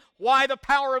explaining why the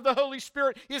power of the Holy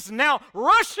Spirit is now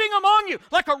rushing among you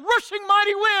like a rushing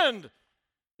mighty wind.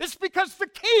 It's because the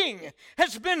King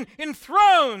has been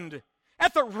enthroned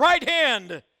at the right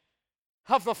hand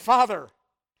of the Father,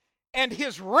 and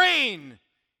his reign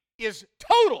is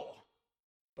total.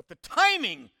 But the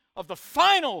timing of the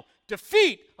final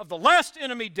defeat of the last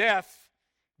enemy, death,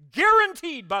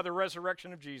 guaranteed by the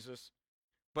resurrection of Jesus,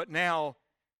 but now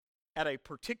at a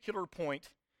particular point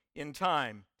in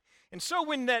time. And so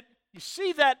when you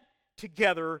see that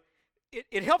together,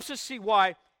 it helps us see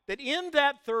why that in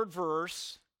that third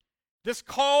verse, this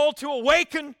call to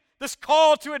awaken, this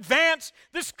call to advance,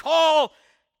 this call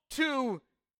to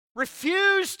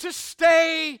refuse to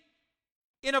stay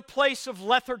in a place of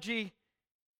lethargy,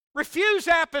 refuse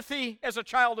apathy as a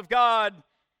child of God,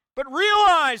 but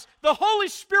realize the Holy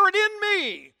Spirit in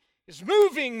me is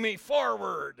moving me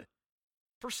forward.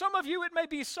 For some of you, it may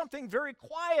be something very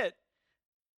quiet,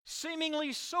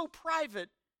 seemingly so private.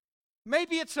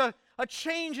 Maybe it's a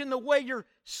change in the way you're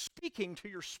speaking to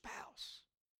your spouse.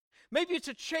 Maybe it's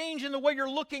a change in the way you're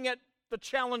looking at the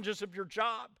challenges of your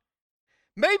job.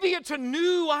 Maybe it's a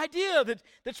new idea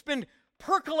that's been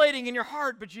percolating in your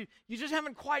heart, but you just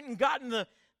haven't quite gotten the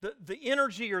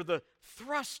energy or the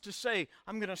thrust to say,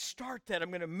 I'm going to start that, I'm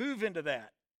going to move into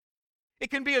that. It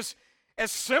can be as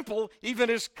simple even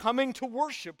as coming to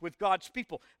worship with God's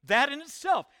people. That in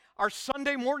itself, our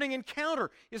Sunday morning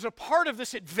encounter, is a part of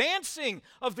this advancing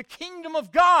of the kingdom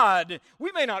of God.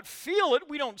 We may not feel it,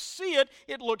 we don't see it,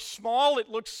 it looks small, it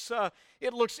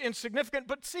looks insignificant,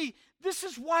 but see, this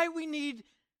is why we need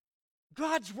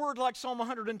God's word like Psalm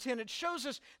 110. It shows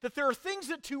us that there are things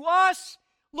that to us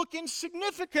look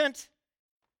insignificant,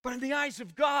 but in the eyes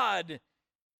of God,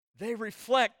 they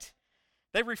reflect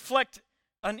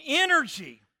an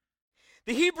energy.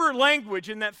 The Hebrew language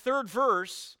in that third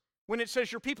verse, when it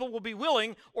says your people will be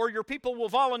willing or your people will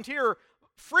volunteer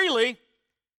freely,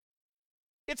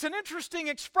 it's an interesting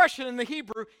expression in the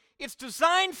Hebrew. It's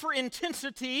designed for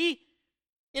intensity,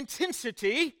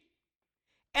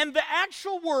 and the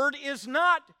actual word is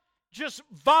not just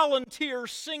volunteer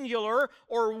singular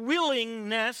or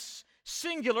willingness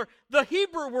singular. The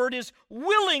Hebrew word is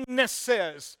willingness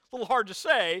says. A little hard to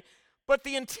say, but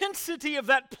the intensity of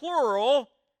that plural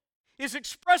is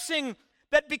expressing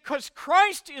that because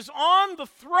Christ is on the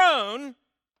throne,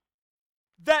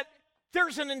 that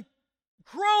there's an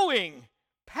growing,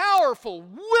 powerful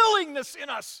willingness in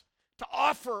us to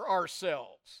offer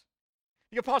ourselves.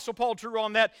 The Apostle Paul drew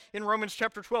on that in Romans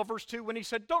chapter 12, verse 2, when he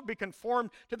said, don't be conformed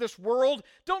to this world.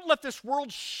 Don't let this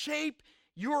world shape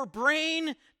your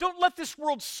brain. Don't let this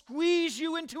world squeeze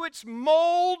you into its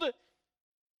mold.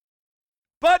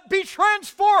 But be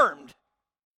transformed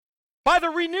by the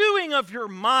renewing of your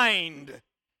mind,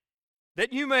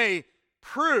 that you may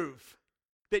prove,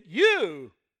 that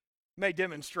you may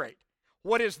demonstrate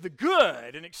what is the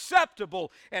good and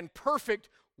acceptable and perfect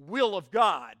will of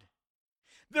God.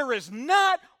 There is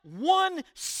not one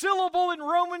syllable in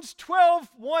Romans 12,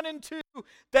 1 and 2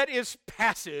 that is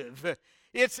passive.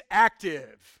 It's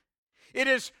active. It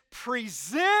is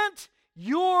present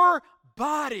your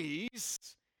bodies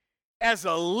as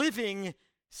a living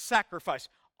sacrifice.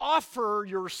 offer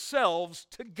yourselves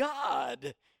to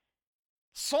God.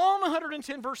 Psalm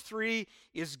 110 verse 3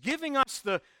 is giving us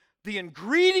the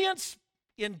ingredients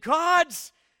in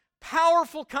God's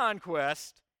powerful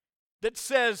conquest that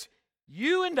says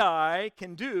you and I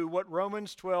can do what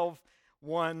Romans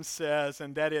 12:1 says,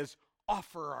 and that is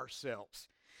offer ourselves.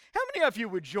 How many of you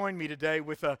would join me today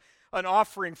with an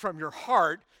offering from your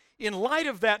heart in light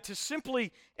of that, to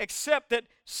simply accept that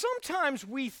sometimes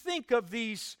we think of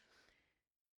these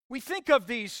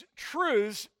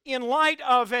truths in light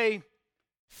of a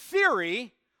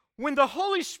theory when the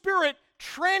Holy Spirit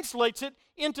translates it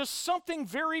into something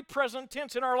very present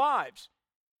tense in our lives.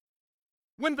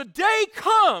 When the day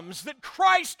comes that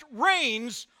Christ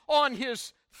reigns on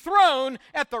his throne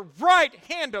at the right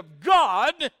hand of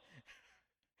God,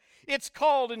 it's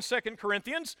called in 2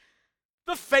 Corinthians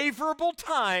the favorable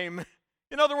time.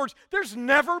 In other words, there's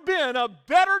never been a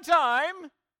better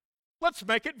time. Let's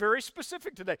make it very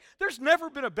specific today. There's never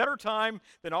been a better time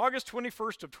than August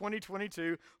 21st of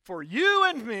 2022 for you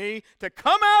and me to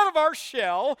come out of our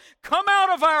shell, come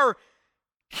out of our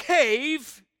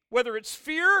cave, whether it's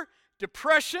fear,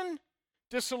 depression,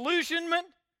 disillusionment,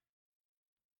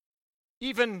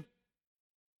 even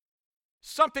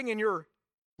something in your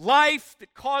life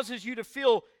that causes you to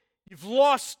feel you've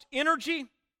lost energy,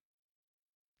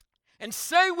 and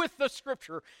say with the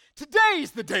Scripture,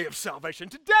 today's the day of salvation.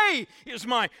 Today is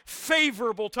my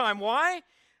favorable time. Why?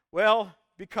 Well,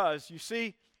 because, you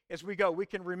see, as we go, we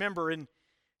can remember in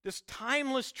this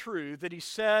timeless truth that he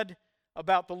said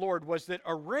about the Lord was that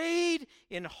arrayed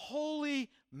in holy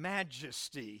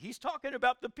majesty. He's talking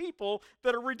about the people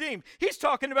that are redeemed. He's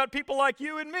talking about people like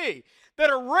you and me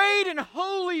that are arrayed in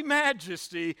holy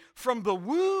majesty from the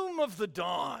womb of the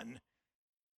dawn.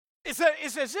 It's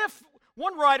as if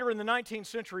one writer in the 19th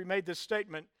century made this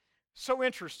statement so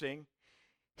interesting.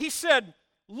 He said,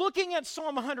 looking at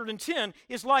Psalm 110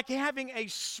 is like having a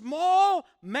small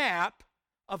map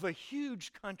of a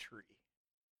huge country.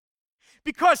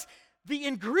 Because the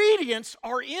ingredients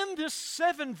are in this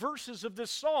 7 verses of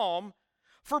this psalm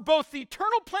for both the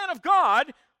eternal plan of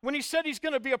God, when he said he's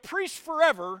going to be a priest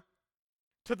forever,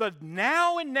 to the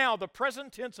now and now, the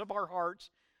present tense of our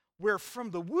hearts, where from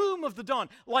the womb of the dawn,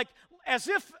 like as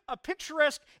if a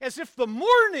picturesque, as if the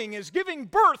morning is giving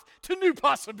birth to new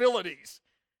possibilities.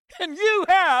 And you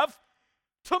have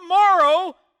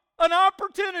tomorrow an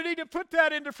opportunity to put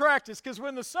that into practice, because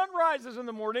when the sun rises in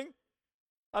the morning,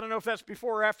 I don't know if that's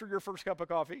before or after your first cup of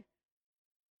coffee,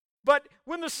 but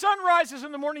when the sun rises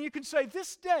in the morning, you can say,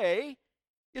 this day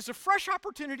is a fresh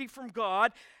opportunity from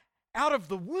God out of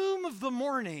the womb of the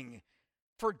morning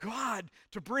for God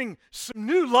to bring some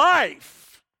new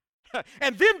life.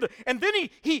 And then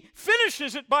he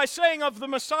finishes it by saying of the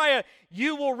Messiah,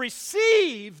 you will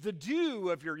receive the dew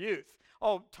of your youth.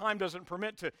 Oh, time doesn't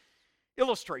permit to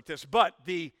illustrate this, but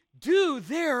the dew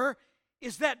there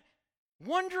is that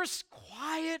wondrous,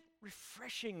 quiet,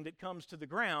 refreshing that comes to the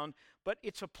ground, but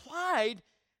it's applied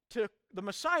to the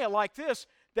Messiah like this,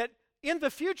 that in the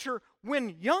future,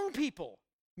 when young people,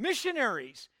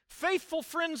 missionaries, faithful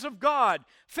friends of God,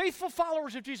 faithful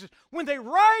followers of Jesus, when they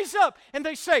rise up and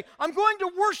they say, I'm going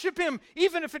to worship him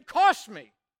even if it costs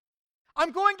me.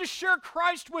 I'm going to share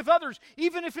Christ with others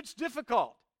even if it's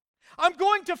difficult. I'm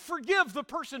going to forgive the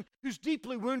person who's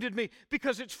deeply wounded me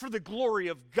because it's for the glory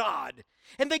of God.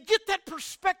 And they get that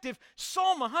perspective.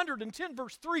 Psalm 110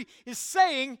 verse 3 is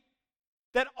saying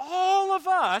that all of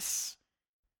us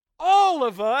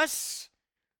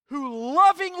who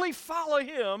lovingly follow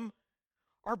him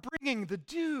are bringing the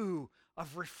dew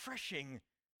of refreshing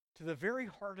to the very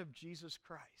heart of Jesus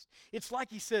Christ. It's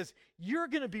like he says, you're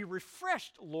going to be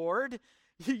refreshed, Lord.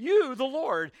 You, the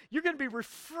Lord, you're going to be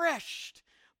refreshed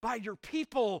by your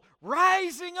people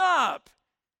rising up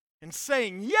and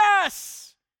saying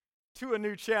yes to a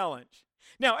new challenge.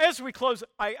 Now, as we close,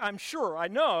 I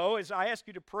know, as I ask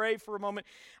you to pray for a moment,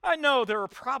 I know there are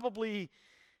probably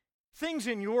things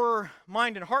in your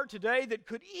mind and heart today that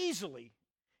could easily,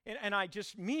 and I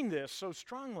just mean this so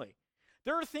strongly,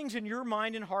 there are things in your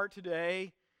mind and heart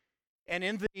today and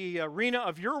in the arena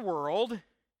of your world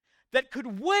that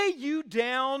could weigh you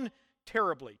down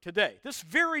terribly today, this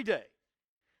very day.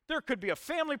 There could be a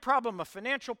family problem, a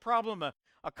financial problem,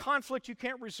 a conflict you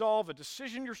can't resolve, a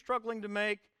decision you're struggling to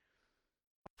make,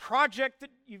 a project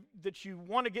that you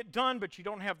want to get done but you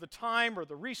don't have the time or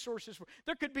the resources.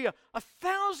 There could be a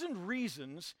 1,000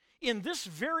 reasons in this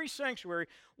very sanctuary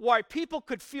why people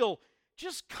could feel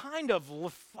just kind of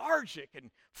lethargic and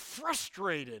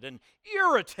frustrated and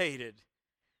irritated.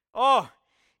 Oh,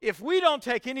 if we don't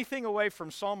take anything away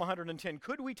from Psalm 110,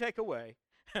 could we take away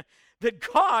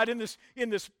that God in this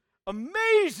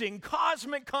amazing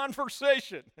cosmic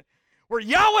conversation where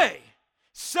Yahweh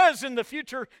says in the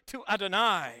future to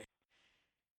Adonai,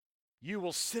 you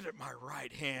will sit at my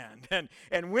right hand.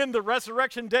 And when the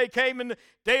resurrection day came and the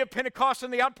day of Pentecost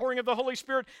and the outpouring of the Holy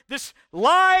Spirit, this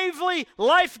lively,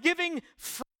 life-giving,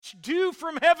 fresh dew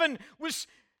from heaven was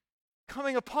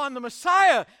coming upon the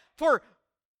Messiah. For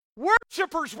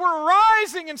worshipers were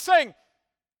rising and saying,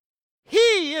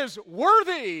 He is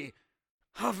worthy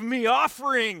of me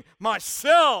offering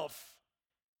myself.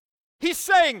 He's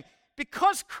saying,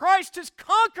 because Christ has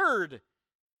conquered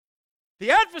the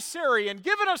adversary and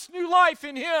given us new life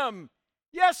in Him,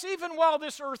 yes, even while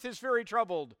this earth is very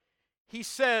troubled, He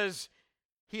says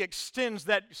He extends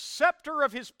that scepter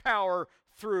of His power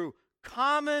through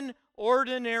common,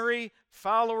 ordinary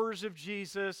followers of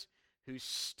Jesus who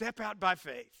step out by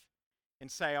faith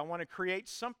and say, I want to create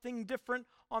something different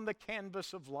on the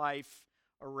canvas of life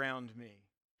around me.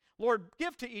 Lord,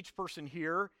 give to each person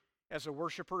here as a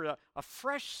worshiper a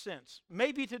fresh sense,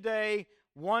 maybe today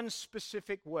one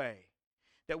specific way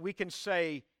that we can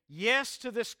say yes to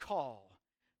this call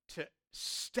to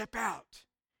step out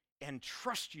and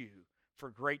trust you for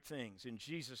great things. In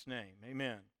Jesus' name,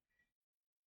 amen.